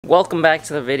Welcome back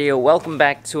to the video. Welcome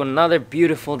back to another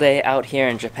beautiful day out here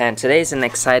in Japan. Today's an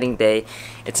exciting day.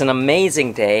 It's an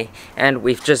amazing day, and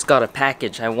we've just got a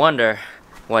package. I wonder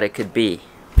what it could be.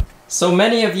 So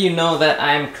many of you know that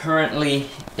I'm currently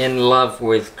in love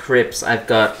with crypts. I've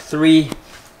got 3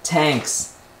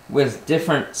 tanks with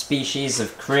different species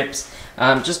of crypts.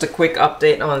 Just a quick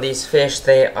update on these fish.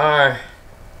 They are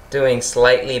doing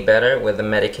slightly better with the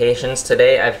medications.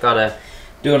 Today I've got to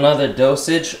do another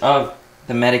dosage of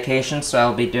the medication, so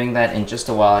I'll be doing that in just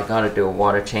a while. I gotta do a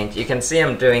water change. You can see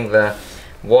I'm doing the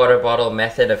water bottle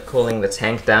method of cooling the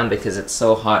tank down because it's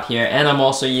so hot here, and I'm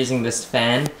also using this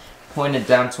fan pointed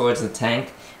down towards the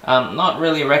tank. Not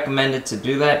really recommended to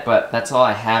do that, but that's all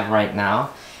I have right now.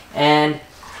 And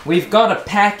we've got a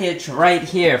package right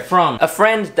here from a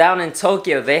friend down in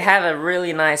Tokyo. They have a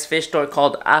really nice fish store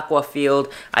called Aqua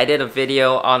Field. I did a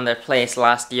video on their place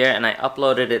last year and I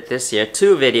uploaded it this year.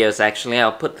 2 videos actually.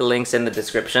 I'll put the links in the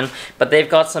description. But they've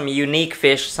got some unique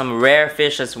fish, some rare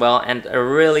fish as well, and a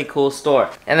really cool store.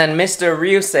 And then Mr.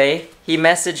 Ryusei, he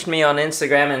messaged me on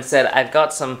Instagram and said, I've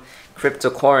got some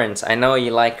cryptocorynes. I know you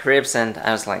like crypts, and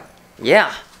I was like,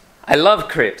 yeah, I love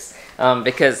crypts.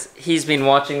 Because he's been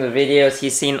watching the videos,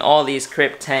 he's seen all these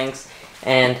crypt tanks,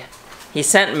 and he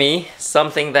sent me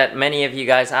something that many of you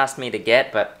guys asked me to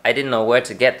get, but I didn't know where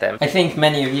to get them. I think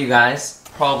many of you guys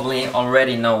probably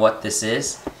already know what this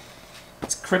is.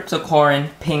 It's cryptocoryne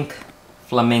pink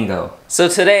flamingo. So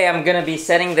today I'm gonna be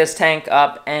setting this tank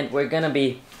up, and we're gonna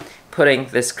be putting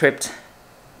this crypt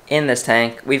in this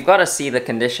tank. We've got to see the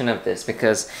condition of this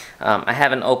because I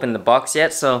haven't opened the box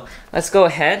yet, so let's go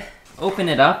ahead, open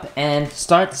it up, and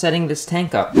start setting this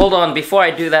tank up. Hold on, before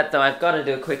I do that though, I've got to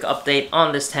do a quick update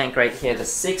on this tank right here, the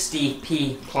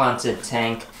 60p planted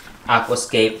tank,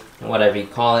 aquascape, whatever you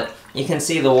call it. You can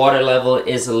see the water level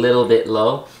is a little bit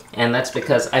low, and that's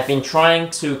because I've been trying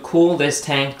to cool this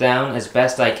tank down as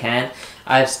best I can.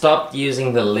 I've stopped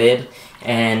using the lid,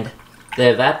 and the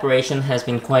evaporation has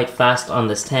been quite fast on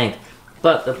this tank,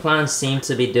 but the plants seem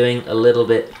to be doing a little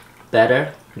bit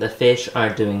better. The fish are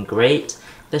doing great.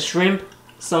 The shrimp,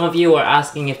 some of you are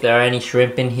asking if there are any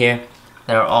shrimp in here.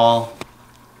 They're all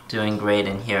doing great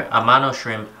in here. Amano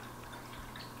shrimp,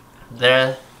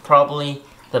 they're probably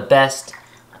the best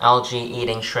algae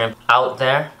eating shrimp out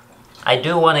there. I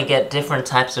do want to get different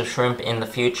types of shrimp in the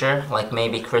future, like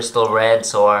maybe crystal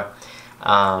reds or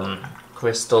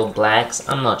crystal blacks.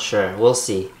 I'm not sure, we'll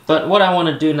see. But what I want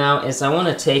to do now is I want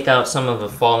to take out some of the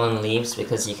fallen leaves,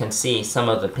 because you can see some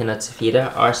of the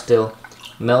Pinnatifida are still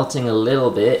melting a little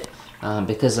bit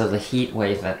because of the heat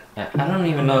wave. I don't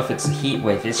even know if it's a heat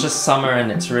wave, it's just summer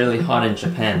and it's really hot in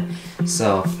Japan.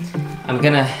 So I'm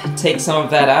gonna take some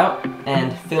of that out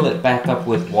and fill it back up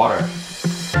with water.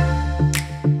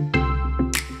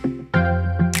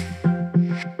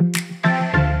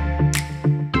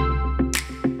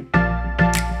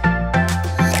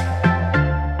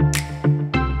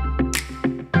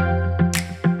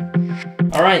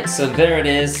 Alright, so there it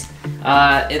is.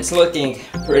 It's looking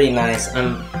pretty nice.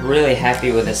 I'm really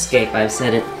happy with Escape. I've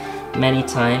said it many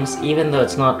times. Even though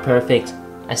it's not perfect,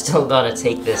 I still gotta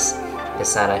take this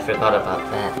out. I forgot about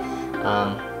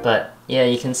that. But yeah,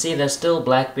 you can see there's still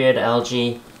blackbeard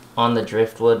algae on the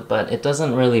driftwood, but it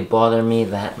doesn't really bother me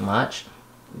that much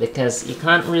because you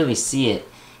can't really see it.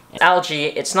 Algae,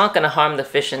 it's not going to harm the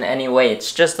fish in any way.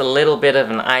 It's just a little bit of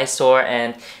an eyesore,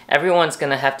 and everyone's going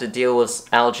to have to deal with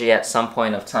algae at some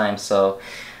point of time. So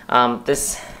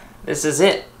this is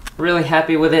it. Really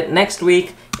happy with it. Next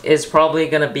week is probably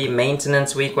going to be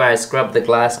maintenance week where I scrub the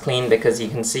glass clean, because you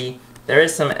can see there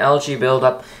is some algae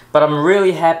buildup. But I'm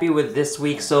really happy with this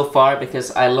week so far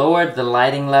because I lowered the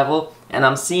lighting level and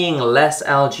I'm seeing less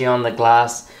algae on the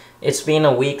glass. It's been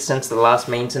a week since the last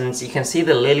maintenance. You can see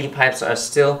the lily pipes are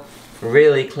still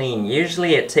really clean.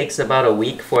 Usually it takes about a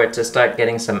week for it to start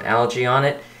getting some algae on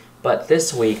it, but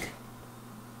this week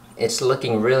it's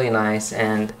looking really nice.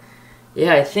 And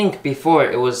yeah, I think before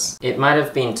it might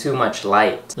have been too much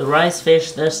light. The rice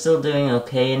fish, they're still doing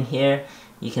okay in here.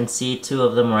 You can see 2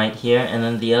 of them right here, and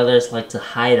then the others like to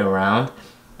hide around.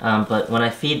 But when I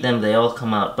feed them, they all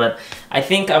come out. But I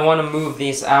think I want to move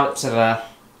these out to the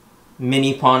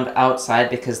mini pond outside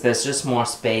because there's just more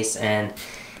space. And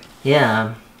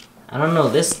yeah, I don't know,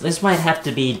 this might have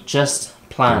to be just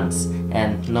plants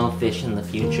and no fish in the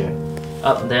future.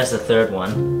 Oh, there's a 3rd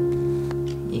one.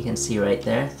 You can see right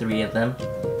there, 3 of them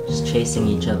just chasing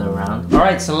each other around.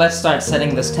 Alright, so let's start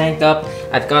setting this tank up.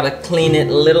 I've got to clean it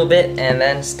a little bit and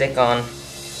then stick on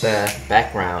the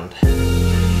background.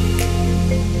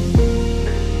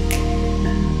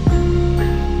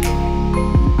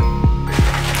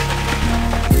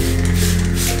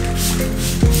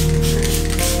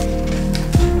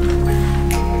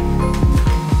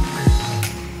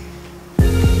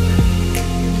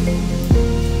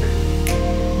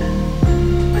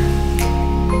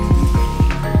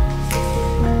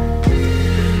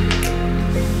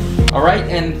 Alright,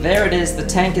 and there it is. The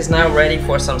tank is now ready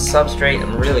for some substrate.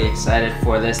 I'm really excited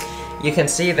for this. You can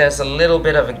see there's a little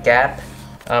bit of a gap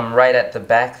right at the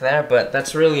back there, but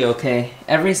that's really okay.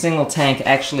 Every single tank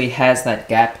actually has that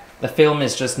gap. The film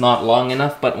is just not long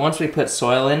enough, but once we put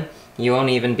soil in, you won't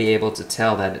even be able to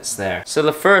tell that it's there. So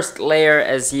the first layer,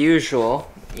 as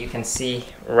usual, you can see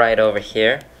right over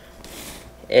here,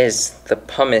 is the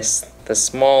pumice, the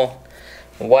small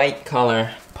white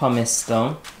color pumice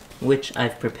stone, which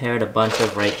I've prepared a bunch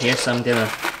of right here. So I'm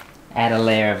gonna add a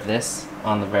layer of this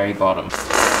on the very bottom.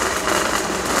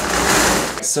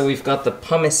 So we've got the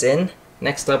pumice in.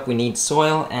 Next up we need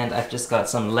soil, and I've just got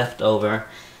some leftover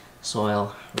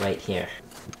soil right here.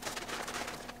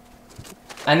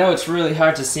 I know it's really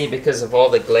hard to see because of all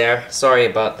the glare, sorry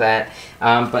about that.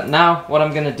 But now what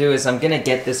I'm gonna do is I'm gonna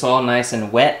get this all nice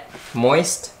and wet,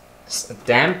 moist,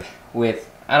 damp with,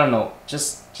 I don't know,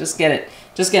 just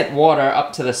get water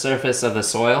up to the surface of the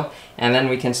soil, and then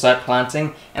we can start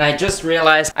planting. And I just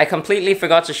realized I completely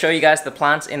forgot to show you guys the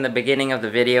plants in the beginning of the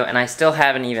video, and I still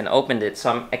haven't even opened it,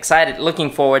 so I'm excited, looking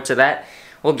forward to that.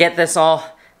 We'll get this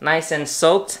all nice and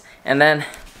soaked, and then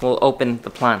we'll open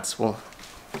the plants. We'll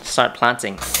start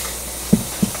planting.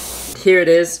 Here it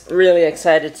is, really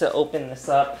excited to open this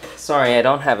up. Sorry, I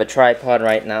don't have a tripod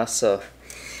right now, so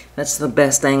that's the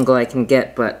best angle I can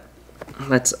get, but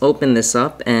let's open this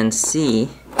up and see.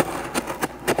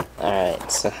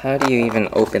 Alright, so how do you even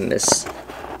open this?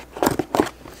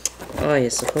 Oh, you're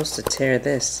supposed to tear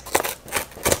this.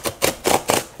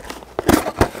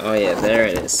 Oh yeah, there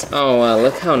it is. Oh wow,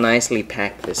 look how nicely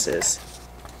packed this is.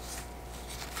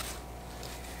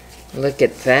 Look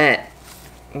at that.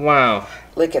 Wow,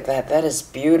 look at that, that is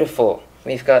beautiful.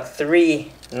 We've got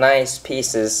 3 nice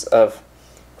pieces of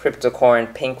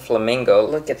cryptocoryne pink flamingo.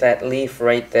 Look at that leaf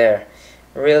right there.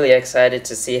 Really excited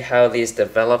to see how these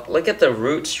develop. Look at the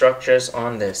root structures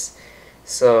on this.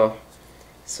 So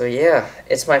yeah,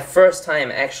 it's my first time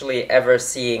actually ever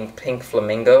seeing pink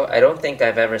flamingo. I don't think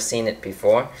I've ever seen it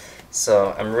before.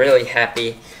 So I'm really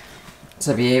happy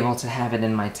to be able to have it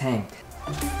in my tank.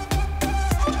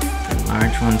 The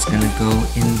large one's gonna go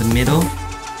in the middle.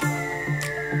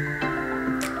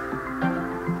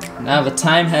 Now the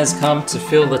time has come to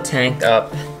fill the tank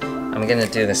up. I'm gonna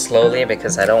do this slowly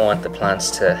because I don't want the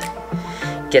plants to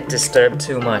get disturbed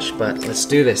too much, but let's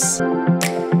do this.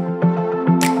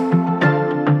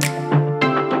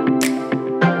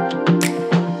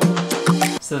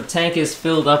 So the tank is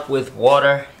filled up with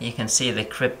water. You can see the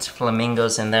crypt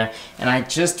flamingos in there. And I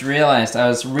just realized, I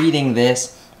was reading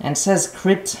this, and it says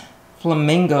crypt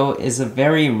flamingo is a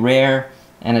very rare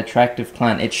and attractive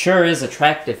plant. It sure is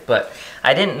attractive, but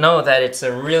I didn't know that it's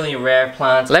a really rare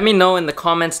plant. Let me know in the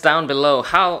comments down below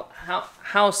how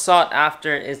sought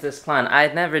after is this plant.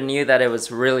 I never knew that it was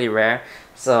really rare,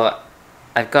 so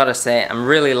I've got to say I'm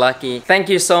really lucky. Thank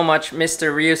you so much,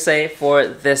 Mr. Ryusei, for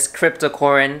this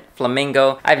cryptocoryne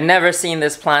flamingo. I've never seen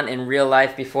this plant in real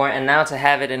life before, and now to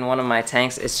have it in one of my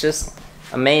tanks, it's just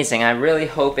amazing. I really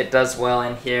hope it does well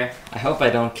in here. I hope I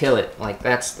don't kill it. Like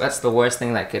that's the worst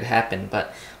thing that could happen,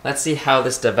 but let's see how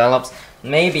this develops.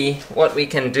 Maybe what we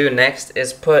can do next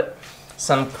is put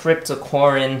some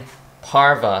cryptocoryne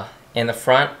parva in the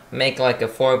front, make like a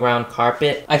foreground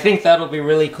carpet. I think that'll be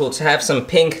really cool to have some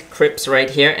pink crypts right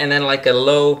here and then like a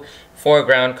low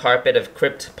foreground carpet of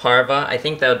crypt parva. I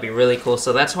think that would be really cool.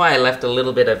 So that's why I left a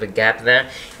little bit of a gap there.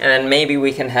 And then maybe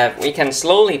we can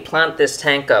slowly plant this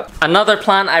tank up. Another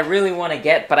plant I really want to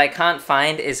get but I can't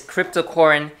find is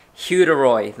cryptocoryne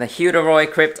Heuteroi, the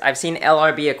Heuteroi crypt. I've seen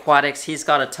LRB Aquatics, he's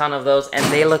got a ton of those and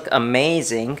they look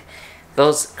amazing.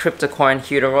 Those cryptocoryne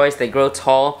Heuterois, they grow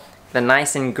tall, they're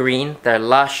nice and green, they're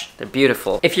lush, they're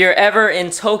beautiful. If you're ever in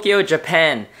Tokyo,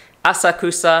 Japan,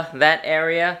 Asakusa, that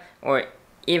area, or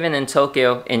even in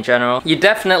Tokyo in general, you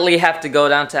definitely have to go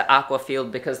down to Aqua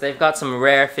Field because they've got some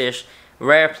rare fish,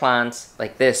 rare plants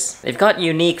like this. They've got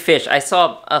unique fish. I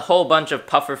saw a whole bunch of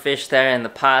puffer fish there in the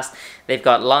past. They've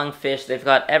got lungfish, they've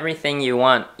got everything you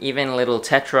want, even little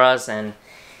tetras, and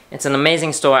it's an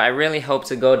amazing store. I really hope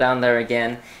to go down there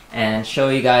again and show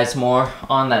you guys more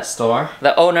on that store.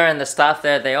 The owner and the staff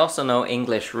there, they also know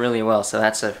English really well, so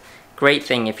that's a great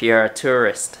thing if you're a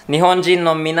tourist. 日本人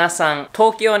の皆さん、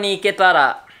東京に行けた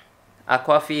らア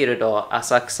クアフィールド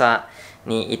浅草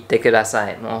に行ってくださ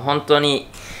い。もう本当に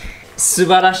素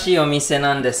晴らしいお店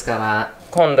なんですから、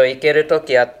今度行ける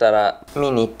時あったら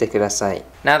見に行ってください。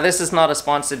Now this is not a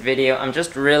sponsored video. I'm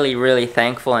just really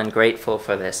thankful and grateful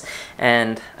for this.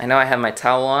 And I know I have my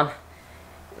towel on.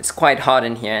 It's quite hot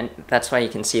in here and that's why you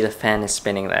can see the fan is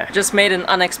spinning there. Just made an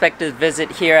unexpected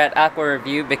visit here at Aqua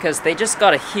Review because they just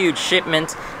got a huge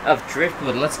shipment of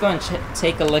driftwood. Let's go and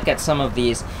take a look at some of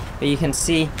these. but you can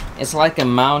see it's like a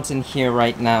mountain here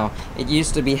right now. It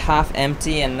used to be half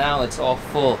empty and now it's all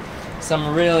full.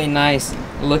 Some really nice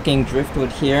looking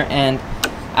driftwood here, and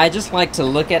I just like to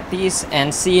look at these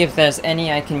and see if there's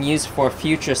any I can use for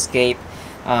futurescape.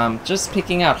 Just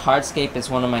picking out hardscape is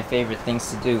one of my favorite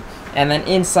things to do. And then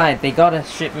inside they got a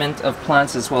shipment of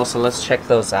plants as well, so let's check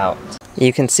those out.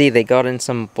 You can see they got in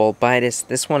some bulbitis.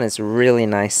 This one is really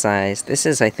nice size. This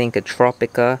is, I think, a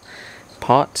Tropica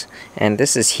pot, and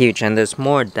this is huge, and there's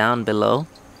more down below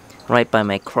right by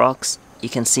my Crocs. You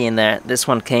can see in there, this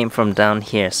one came from down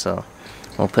here, so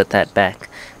we'll put that back.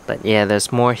 But yeah,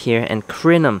 there's more here. And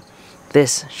crinum,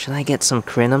 this, should I get some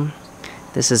crinum?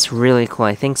 This is really cool.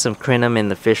 I think some crinum in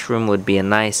the fish room would be a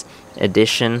nice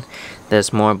addition.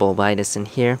 There's more bulbitis in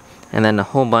here, and then a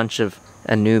whole bunch of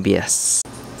anubias.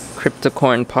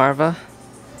 Cryptocoryne parva,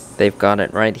 they've got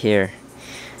it right here.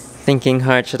 Thinking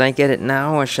hard, should I get it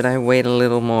now or should I wait a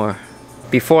little more?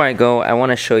 Before I go, I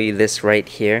want to show you this right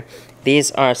here. These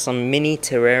are some mini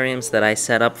terrariums that I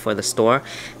set up for the store.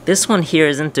 This one here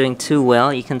isn't doing too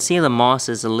well. You can see the moss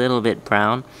is a little bit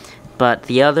brown, but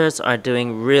the others are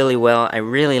doing really well. I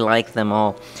really like them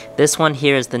all. This one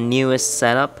here is the newest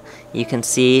setup. You can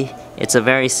see it's a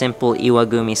very simple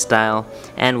iwagumi style,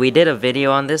 and we did a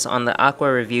video on this on the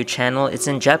Aqua Review channel. It's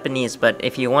in Japanese, but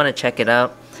if you want to check it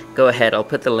out, go ahead. I'll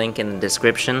put the link in the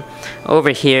description.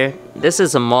 Over here, this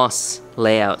is a moss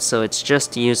layout, so it's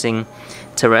just using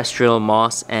terrestrial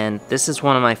moss, and this is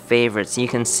one of my favorites. You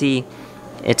can see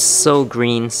it's so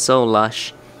green, so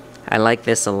lush. I like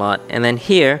this a lot. And then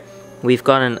here we've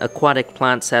got an aquatic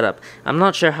plant setup. I'm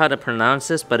not sure how to pronounce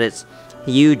this, but it's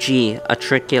UG,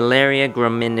 Atricularia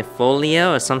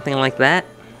graminifolia or something like that.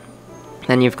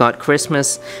 Then you've got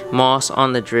Christmas moss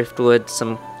on the driftwood,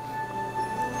 some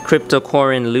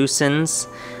cryptocoryne lucens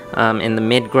in the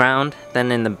mid-ground.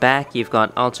 Then in the back you've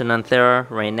got Alternanthera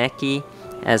reinecki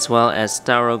as well as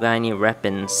Staurogine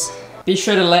repens. Be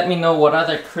sure to let me know what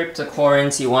other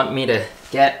cryptocorynes you want me to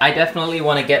get. I definitely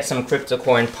want to get some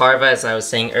cryptocoryne parva, as I was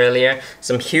saying earlier.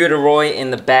 Some Heuteroi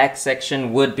in the back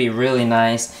section would be really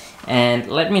nice.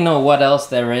 And let me know what else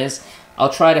there is.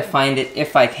 I'll try to find it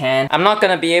if I can. I'm not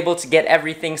going to be able to get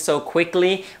everything so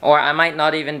quickly, or I might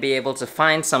not even be able to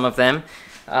find some of them.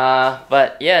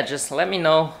 But yeah, just let me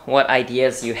know what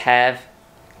ideas you have.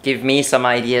 Give me some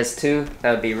ideas too.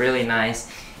 That would be really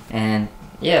nice. And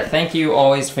yeah, thank you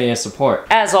always for your support.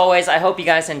 As always, I hope you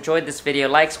guys enjoyed this video.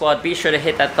 Like Squad, be sure to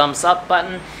hit that thumbs up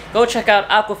button. Go check out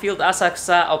Aqua Field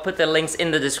Asakusa. I'll put the links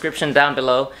in the description down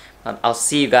below. I'll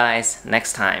see you guys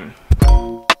next time.